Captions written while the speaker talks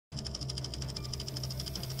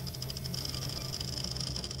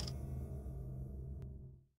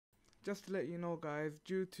Just to let you know guys,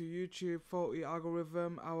 due to YouTube faulty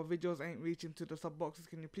algorithm, our videos ain't reaching to the sub boxes.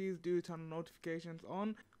 Can you please do turn the notifications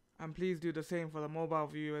on, and please do the same for the mobile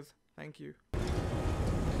viewers. Thank you.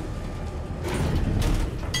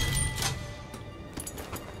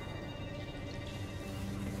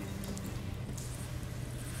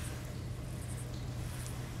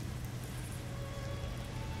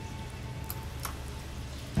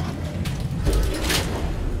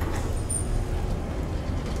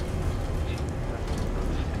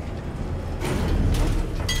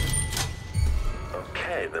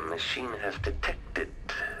 The machine has detected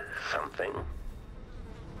something.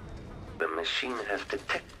 The machine has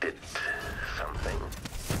detected something.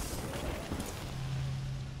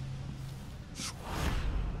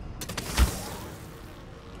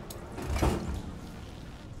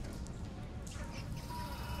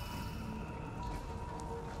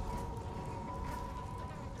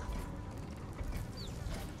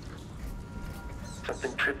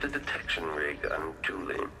 Something tripped the detection rig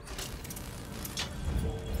unduly.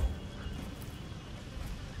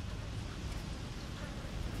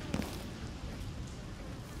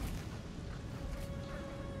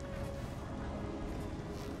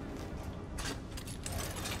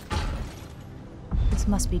 This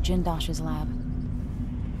must be Jindosh's lab.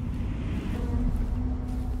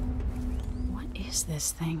 What is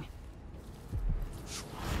this thing?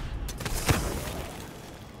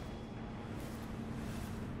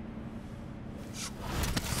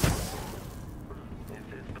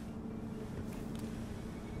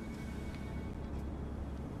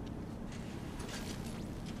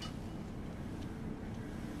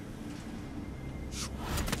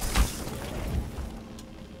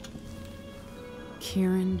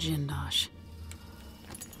 Jindosh.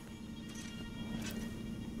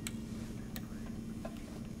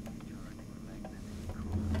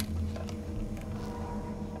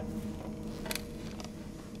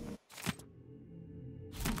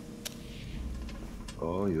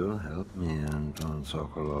 Oh, you'll help me, Anton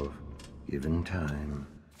Sokolov, given time.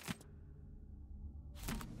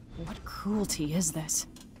 What cruelty is this?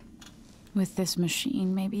 With this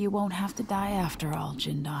machine, maybe you won't have to die after all,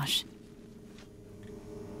 Jindosh.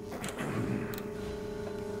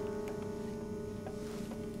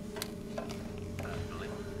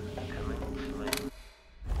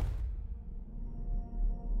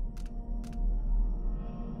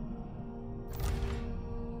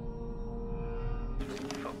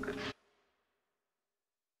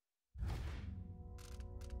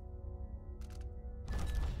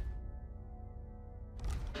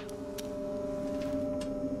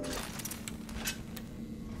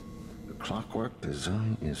 Clockwork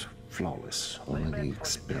design is flawless. Only the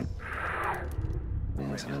expense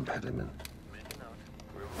is an impediment.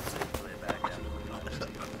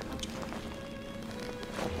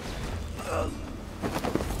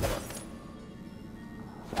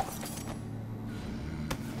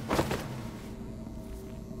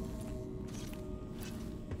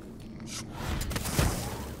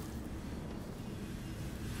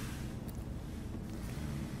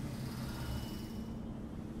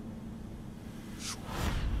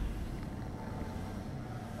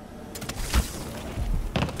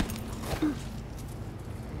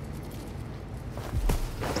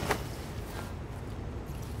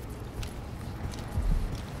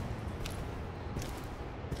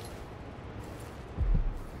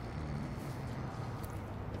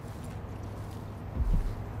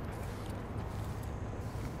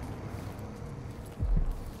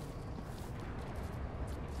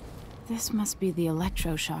 This must be the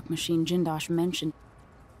Electroshock machine Jindosh mentioned.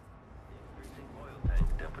 Oil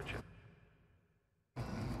tank temperature.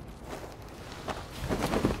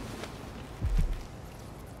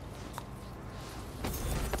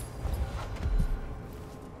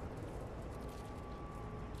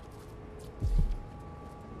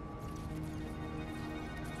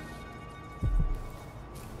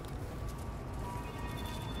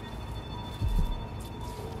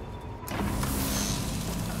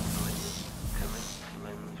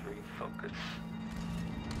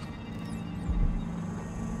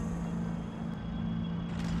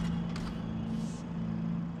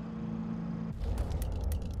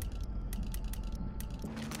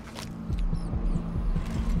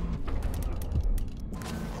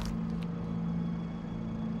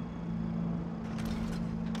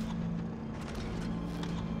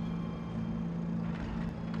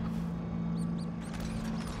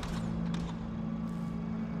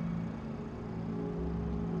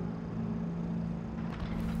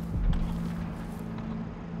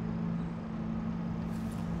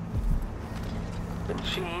 The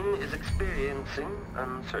machine is experiencing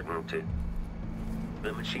uncertainty.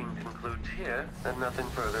 The machine concludes here that nothing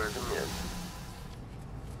further is amiss.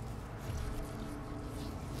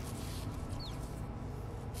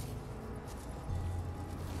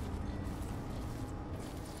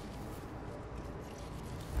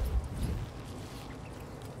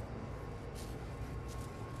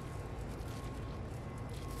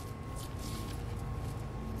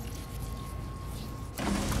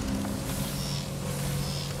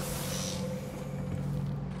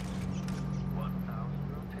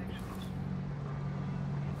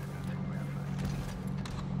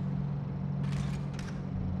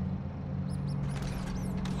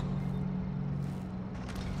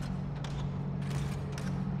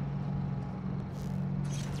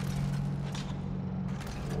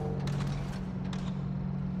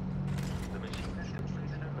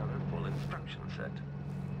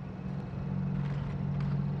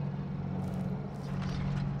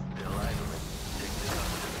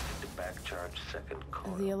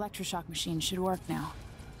 The electroshock machine should work now.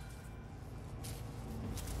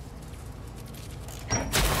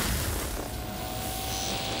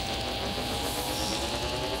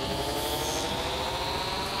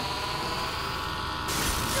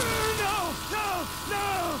 No!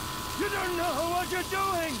 You don't know what you're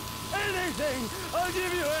doing! Anything! I'll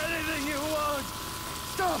give you anything you want!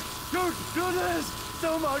 Stop! Don't do this!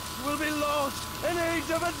 So much will be lost! An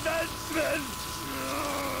age of advancement!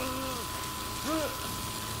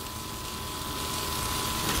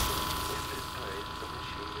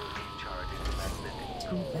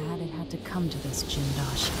 Too bad it had to come to this,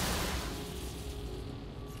 Jindosh.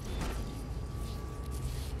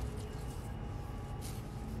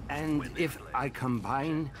 And if I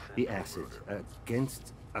combine the acid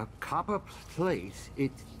against a copper plate,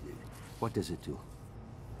 what does it do?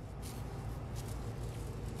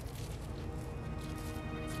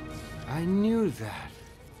 I knew that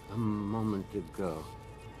a moment ago.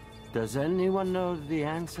 Does anyone know the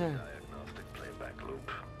answer? Diagnostic playback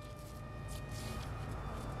loop.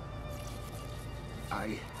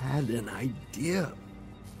 I had an idea,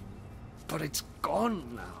 but it's gone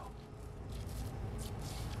now.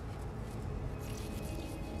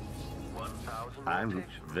 I'm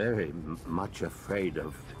very much afraid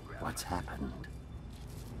of what's happened.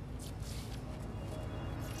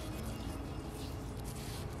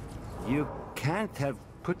 You can't have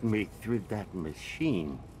put me through that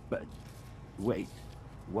machine, but wait,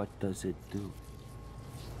 what does it do?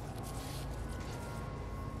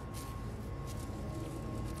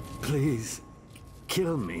 Please,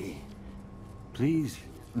 kill me. Please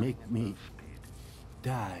make me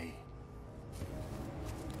die.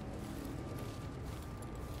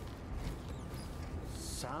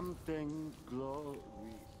 Something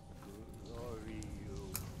glorious.